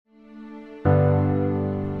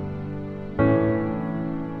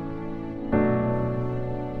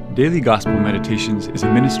Daily Gospel Meditations is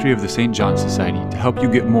a ministry of the St. John Society to help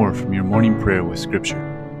you get more from your morning prayer with Scripture.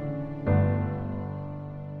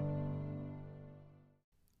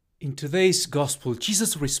 In today's Gospel,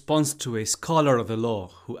 Jesus responds to a scholar of the law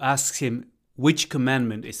who asks him which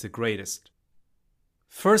commandment is the greatest.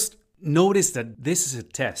 First, notice that this is a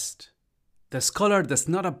test. The scholar does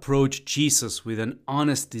not approach Jesus with an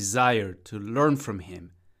honest desire to learn from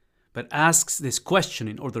him, but asks this question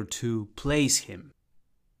in order to place him.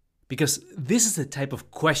 Because this is the type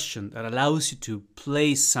of question that allows you to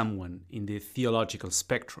place someone in the theological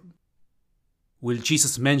spectrum. Will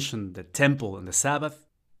Jesus mention the temple and the Sabbath,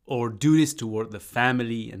 or duties toward the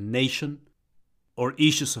family and nation, or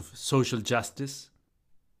issues of social justice?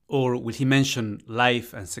 Or will he mention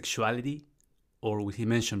life and sexuality? Or will he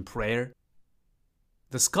mention prayer?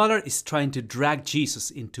 The scholar is trying to drag Jesus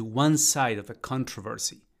into one side of the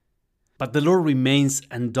controversy. But the Lord remains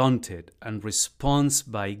undaunted and responds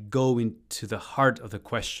by going to the heart of the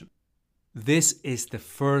question. This is the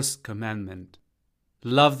first commandment.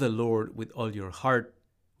 Love the Lord with all your heart,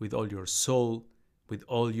 with all your soul, with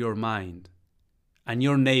all your mind, and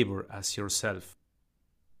your neighbor as yourself.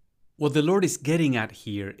 What the Lord is getting at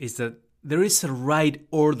here is that there is a right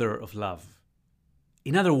order of love.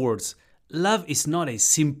 In other words, love is not a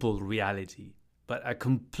simple reality, but a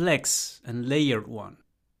complex and layered one.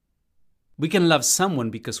 We can love someone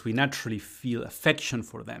because we naturally feel affection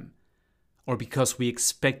for them, or because we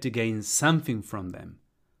expect to gain something from them,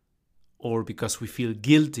 or because we feel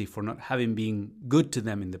guilty for not having been good to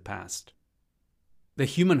them in the past. The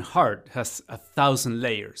human heart has 1,000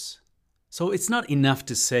 layers, so it's not enough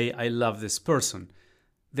to say, I love this person.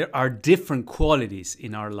 There are different qualities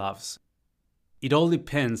in our loves. It all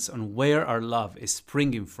depends on where our love is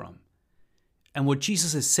springing from. And what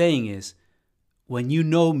Jesus is saying is, when you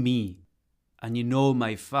know me, and you know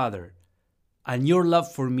my Father, and your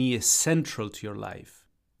love for me is central to your life,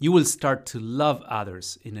 you will start to love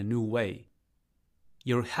others in a new way.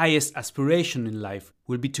 Your highest aspiration in life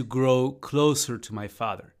will be to grow closer to my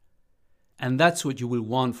Father. And that's what you will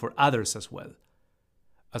want for others as well.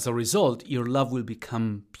 As a result, your love will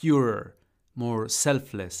become purer, more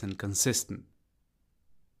selfless and consistent.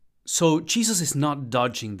 So Jesus is not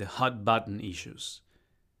dodging the hot button issues,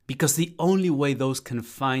 because the only way those can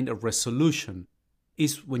find a resolution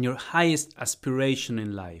is when your highest aspiration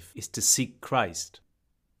in life is to seek Christ.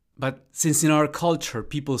 But since in our culture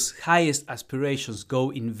people's highest aspirations go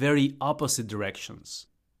in very opposite directions,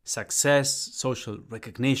 success, social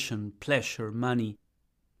recognition, pleasure, money,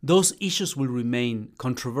 those issues will remain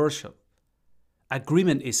controversial.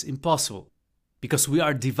 Agreement is impossible because we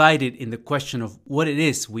are divided in the question of what it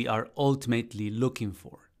is we are ultimately looking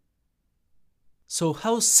for. So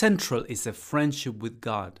how central is a friendship with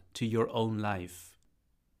God to your own life?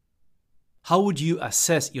 How would you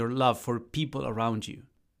assess your love for people around you?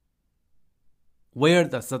 Where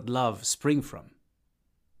does that love spring from?